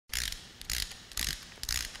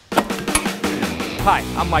Hi,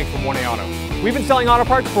 I'm Mike from 1A Auto. We've been selling auto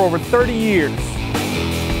parts for over 30 years.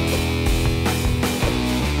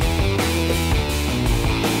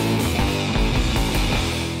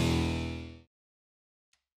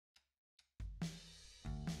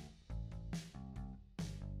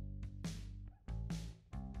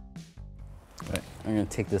 Right, I'm going to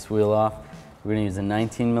take this wheel off. We're going to use a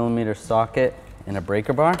 19mm socket and a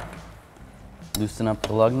breaker bar. Loosen up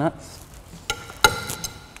the lug nuts.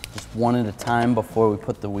 Just one at a time before we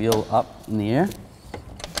put the wheel up in the air.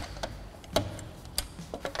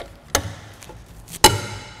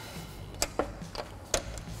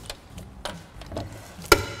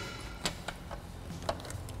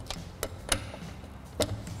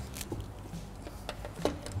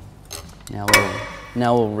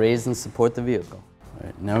 Now we'll raise and support the vehicle. All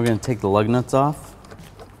right, now we're going to take the lug nuts off.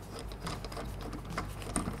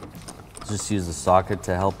 Just use the socket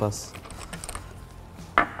to help us.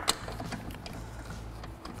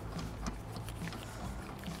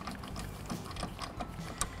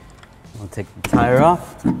 We'll take the tire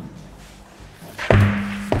off. All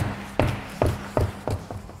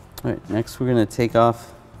right, next we're going to take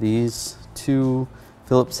off these two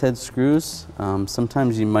Phillips head screws.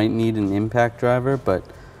 Sometimes you might need an impact driver, but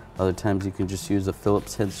other times you can just use a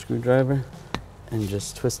Phillips head screwdriver and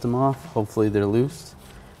just twist them off. Hopefully they're loose.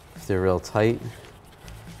 If they're real tight,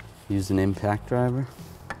 use an impact driver.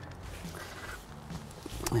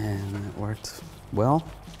 And it worked well.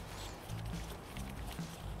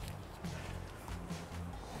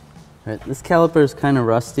 All right, this caliper is kind of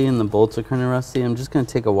rusty and the bolts are kind of rusty. I'm just going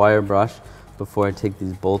to take a wire brush before I take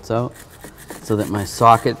these bolts out so that my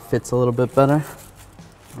socket fits a little bit better.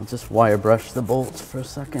 I'll just wire brush the bolts for a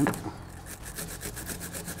second.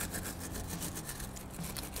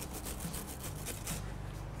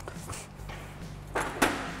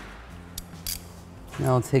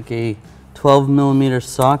 Now I'll take a 12mm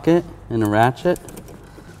socket and a ratchet.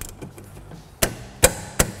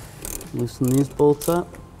 Loosen these bolts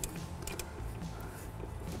up.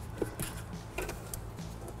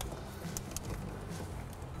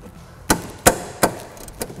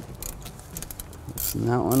 Loosen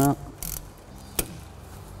that one up.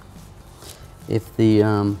 If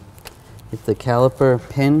the caliper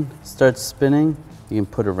pin starts spinning, you can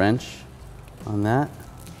put a wrench on that.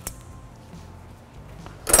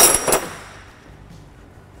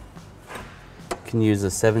 You can use a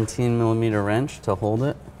 17mm wrench to hold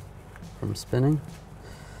it from spinning.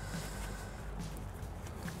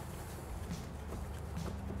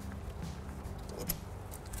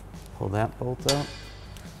 Pull that bolt out.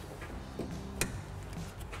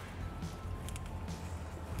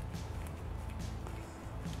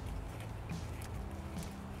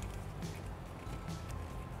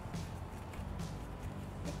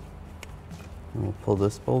 And we'll pull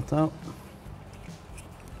this bolt out.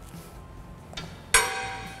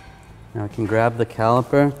 Now I can grab the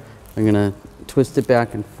caliper. I'm going to twist it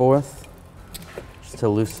back and forth just to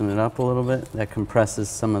loosen it up a little bit. That compresses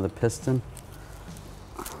some of the piston.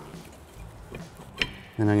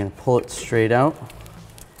 And I'm going to pull it straight out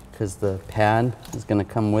because the pad is going to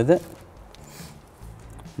come with it.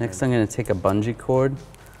 Next I'm going to take a bungee cord,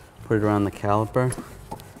 put it around the caliper,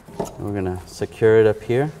 and we're going to secure it up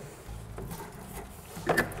here.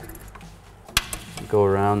 Go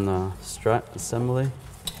around the strut assembly.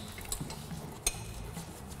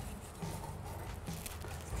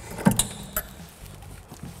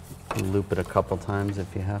 Loop it a couple times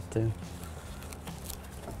if you have to.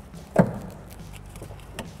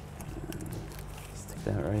 Stick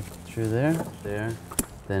that right through there.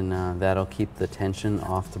 Then that'll keep the tension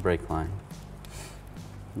off the brake line.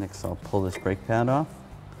 Next I'll pull this brake pad off.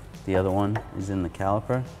 The other one is in the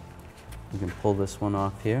caliper. You can pull this one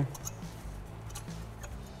off here.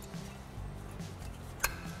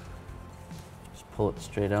 Just pull it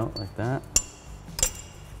straight out like that.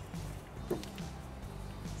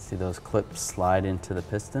 See those clips slide into the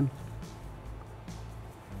piston.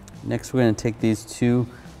 Next we're going to take these two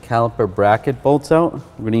caliper bracket bolts out.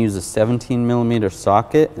 We're going to use a 17mm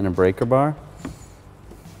socket and a breaker bar.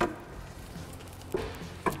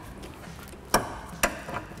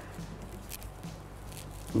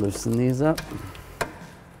 Loosen these up.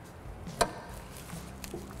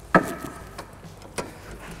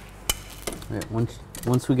 Right,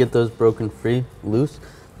 once we get those broken free, loose,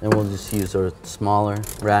 then we'll just use our smaller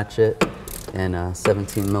ratchet and a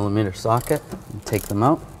 17mm socket and take them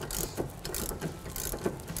out.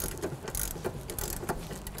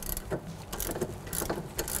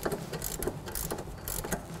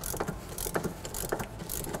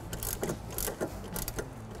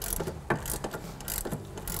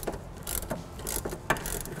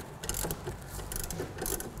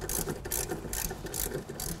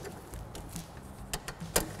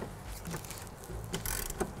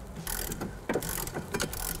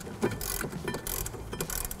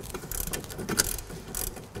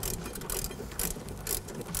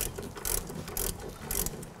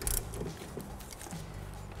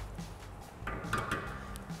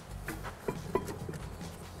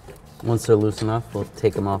 Once they're loose enough, we'll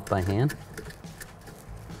take them off by hand.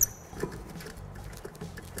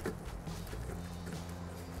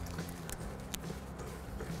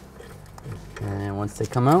 And once they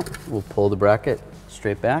come out, we'll pull the bracket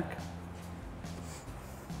straight back.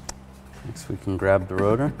 Next we can grab the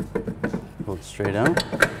rotor, pull it straight out.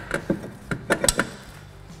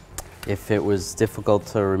 If it was difficult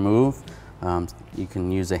to remove, you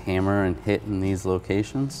can use a hammer and hit in these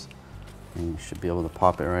locations, and you should be able to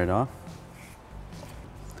pop it right off.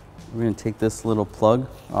 We're going to take this little plug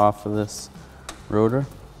off of this rotor.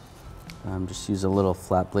 Just use a little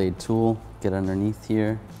flat blade tool, get underneath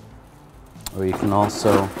here. Or you can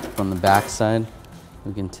also, from the back side,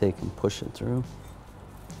 we can take and push it through.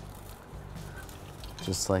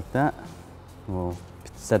 Just like that. We'll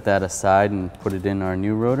set that aside and put it in our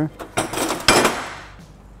new rotor.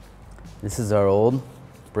 This is our old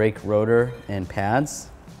brake rotor and pads.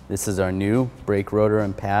 This is our new brake rotor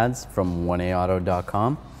and pads from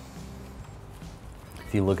 1aauto.com.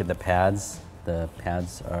 If you look at the pads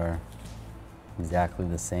are exactly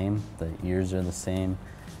the same. The ears are the same.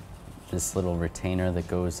 This little retainer that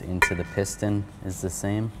goes into the piston is the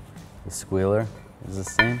same. The squealer is the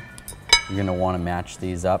same. You're going to want to match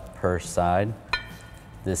these up per side.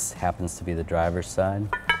 This happens to be the driver's side.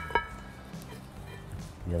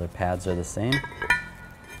 The other pads are the same.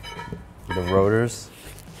 The rotors,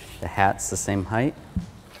 the hat's the same height.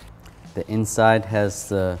 The inside has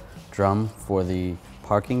the drum for the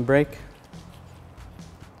parking brake.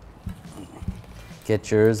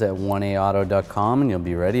 Get yours at 1aauto.com and you'll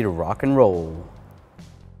be ready to rock and roll.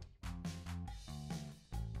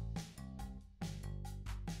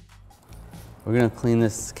 We're going to clean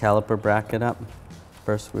this caliper bracket up.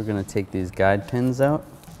 First we're going to take these guide pins out.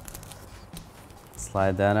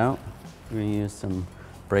 Slide that out. We're going to use some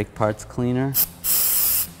brake parts cleaner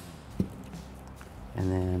and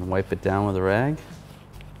then wipe it down with a rag.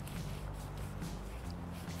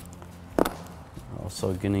 We're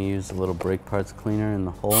also going to use a little brake parts cleaner in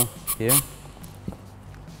the hole here.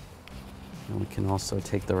 And we can also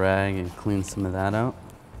take the rag and clean some of that out.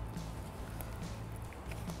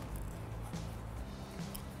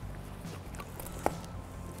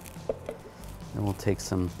 Then we'll take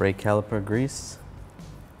some brake caliper grease.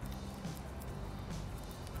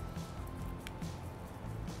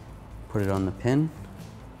 Put it on the pin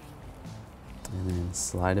and then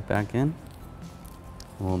slide it back in.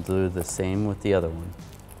 We'll do the same with the other one.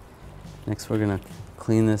 Next we're going to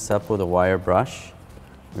clean this up with a wire brush.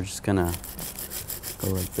 We're just going to go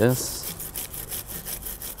like this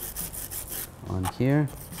on here.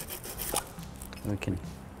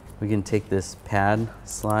 We can take this pad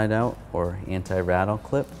slide out or anti-rattle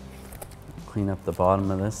clip. Clean up the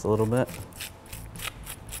bottom of this a little bit.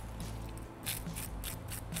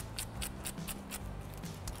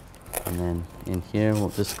 And then in here, we'll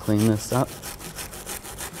just clean this up.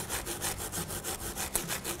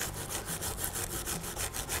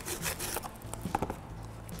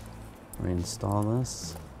 Reinstall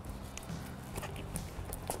this.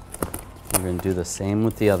 We're going to do the same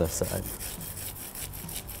with the other side.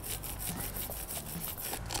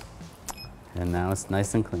 And now it's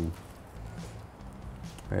nice and clean.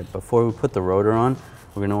 All right, before we put the rotor on,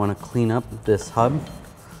 we're going to want to clean up this hub.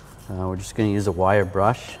 We're just going to use a wire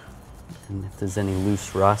brush. And if there's any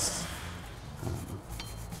loose rust,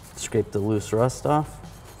 scrape the loose rust off.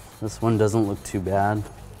 This one doesn't look too bad.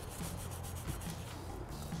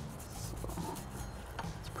 So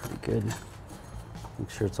it's pretty good. Make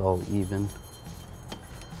sure it's all even.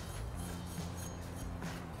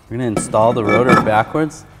 We're going to install the rotor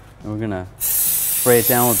backwards, and we're going to spray it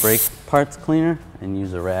down with brake parts cleaner and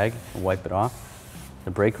use a rag and wipe it off.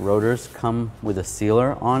 The brake rotors come with a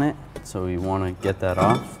sealer on it, so you want to get that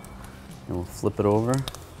off. And we'll flip it over.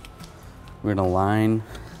 We're going to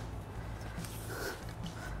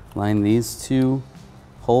line these two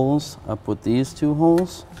holes up with these two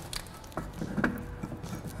holes.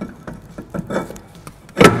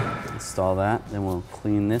 Install that, then we'll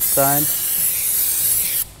clean this side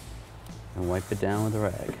and wipe it down with a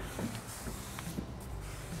rag.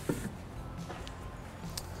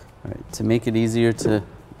 All right, to make it easier to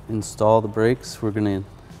install the brakes, we're going to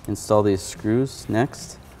install these screws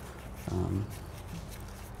next.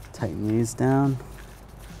 Tighten these down.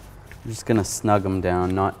 I'm just going to snug them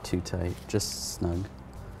down, not too tight, just snug.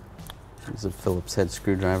 Use a Phillips head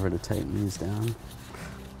screwdriver to tighten these down.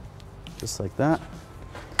 Just like that.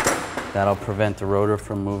 That'll prevent the rotor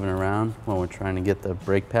from moving around when we're trying to get the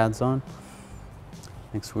brake pads on.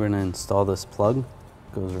 Next we're going to install this plug.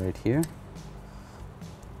 It goes right here.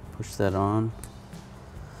 Push that on.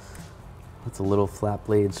 With a little flat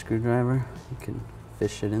blade screwdriver, you can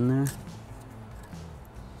fish it in there.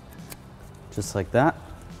 Just like that.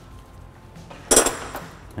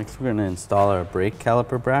 Next we're going to install our brake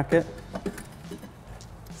caliper bracket.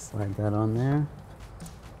 Slide that on there.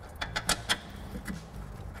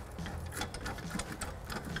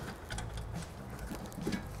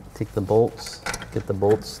 Take the bolts, get the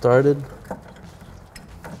bolts started.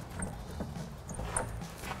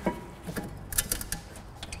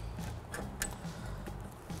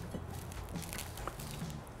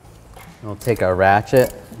 We'll take our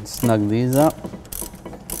ratchet and snug these up.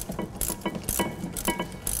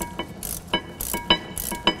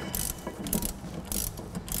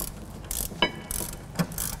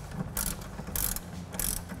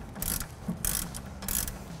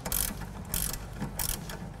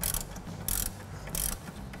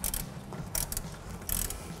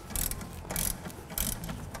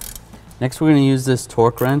 Next, we're going to use this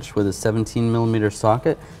torque wrench with a 17mm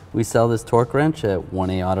socket. We sell this torque wrench at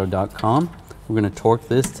 1aauto.com. We're going to torque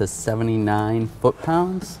this to 79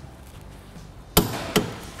 foot-pounds.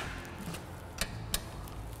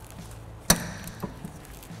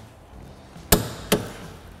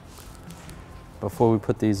 Before we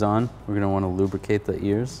put these on, we're going to want to lubricate the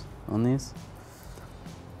ears on these.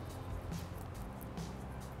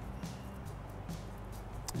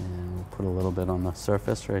 And we'll put a little bit on the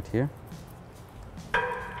surface right here.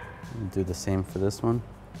 We'll do the same for this one.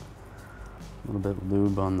 A little bit of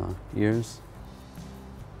lube on the ears.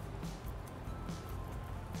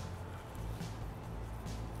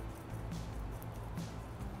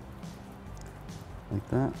 Like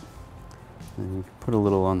that. And you can put a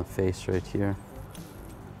little on the face right here.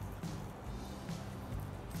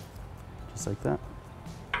 Just like that.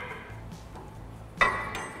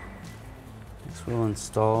 Next we'll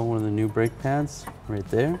install one of the new brake pads right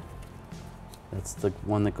there. That's the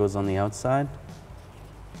one that goes on the outside.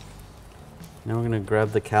 Now we're going to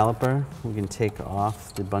grab the caliper. We can take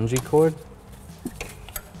off the bungee cord.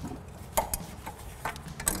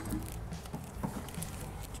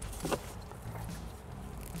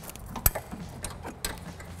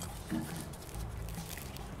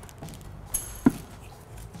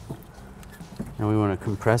 Now we want to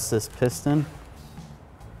compress this piston.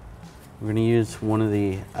 We're going to use one of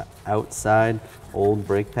the outside old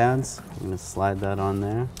brake pads. I'm going to slide that on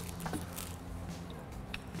there.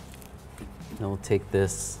 Then we'll take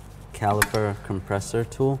this caliper compressor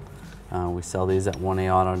tool. We sell these at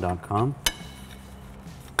 1aauto.com.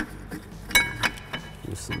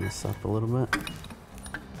 Loosen this up a little bit.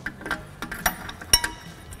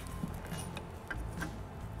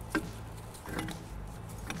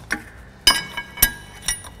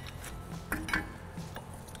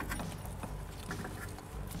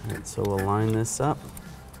 Alright, so we'll line this up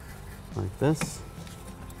like this.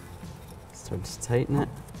 Start to tighten it.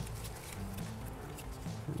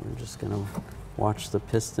 We're just going to watch the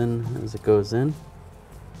piston as it goes in.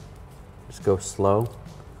 Just go slow.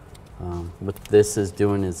 What this is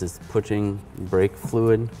doing is it's pushing brake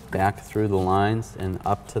fluid back through the lines and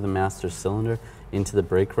up to the master cylinder into the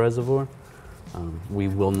brake reservoir. We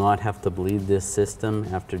will not have to bleed this system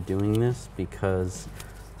after doing this because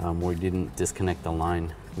we didn't disconnect the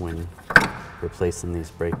line when replacing these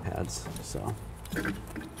brake pads. So.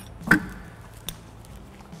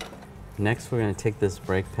 Next, we're going to take this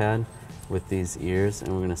brake pad with these ears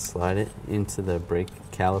and we're going to slide it into the brake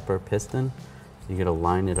caliper piston. You got to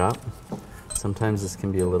line it up. Sometimes this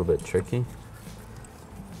can be a little bit tricky.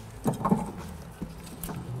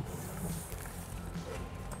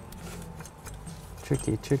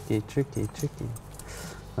 Tricky, tricky, tricky, tricky.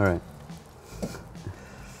 All right.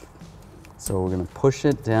 So we're going to push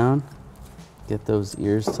it down, get those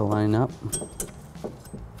ears to line up.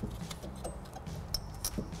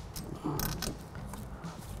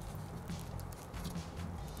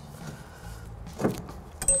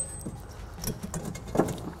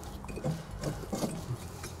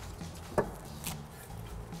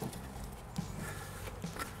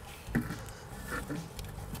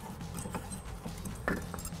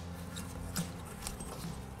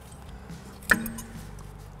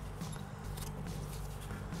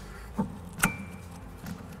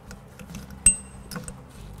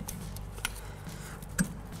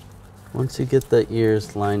 Once you get the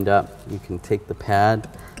ears lined up, you can take the pad,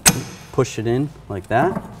 push it in like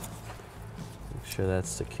that. Make sure that's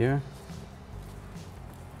secure.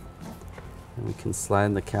 And we can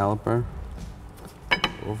slide the caliper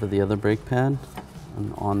over the other brake pad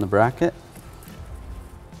and on the bracket,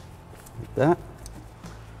 like that.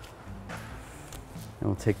 And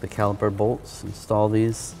we'll take the caliper bolts, install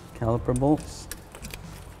these caliper bolts.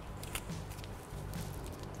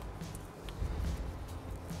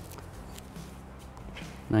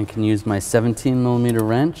 And I can use my 17mm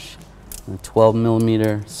wrench, and a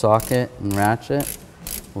 12mm socket and ratchet.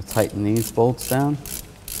 We'll tighten these bolts down.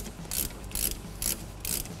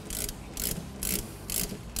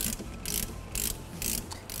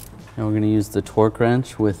 And we're going to use the torque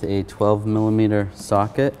wrench with a 12mm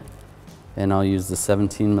socket, and I'll use the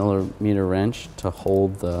 17mm wrench to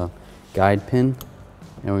hold the guide pin,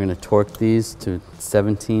 and we're going to torque these to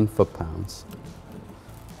 17 foot-pounds.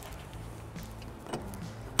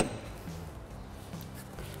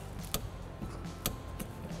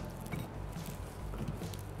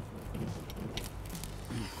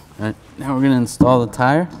 All right, now we're going to install the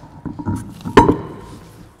tire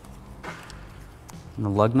and the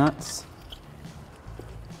lug nuts.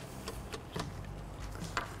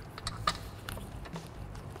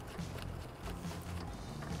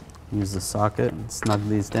 Use the socket and snug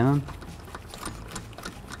these down.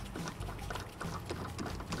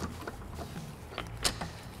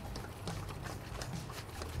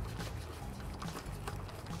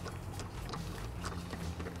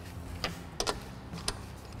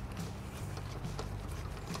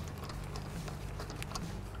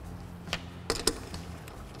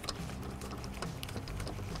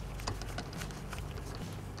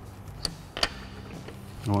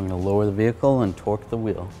 And we're going to lower the vehicle and torque the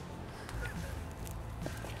wheel.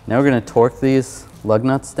 Now we're going to torque these lug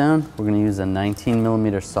nuts down. We're going to use a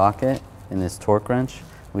 19mm socket in this torque wrench.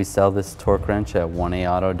 We sell this torque wrench at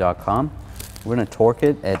 1aauto.com. We're going to torque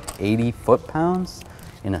it at 80 foot-pounds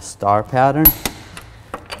in a star pattern.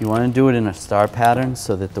 You want to do it in a star pattern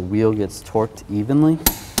so that the wheel gets torqued evenly.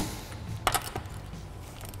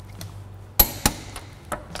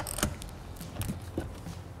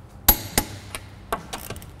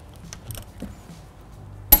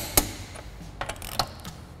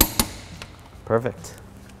 Perfect.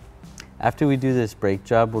 After we do this brake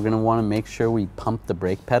job, we're going to want to make sure we pump the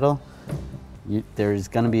brake pedal. There's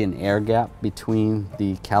going to be an air gap between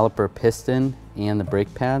the caliper piston and the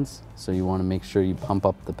brake pads, so you want to make sure you pump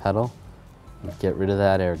up the pedal and get rid of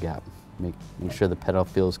that air gap. Make sure the pedal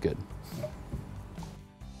feels good.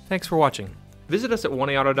 Thanks for watching. Visit us at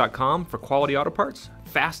 1aauto.com for quality auto parts,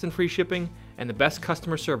 fast and free shipping, and the best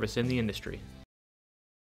customer service in the industry.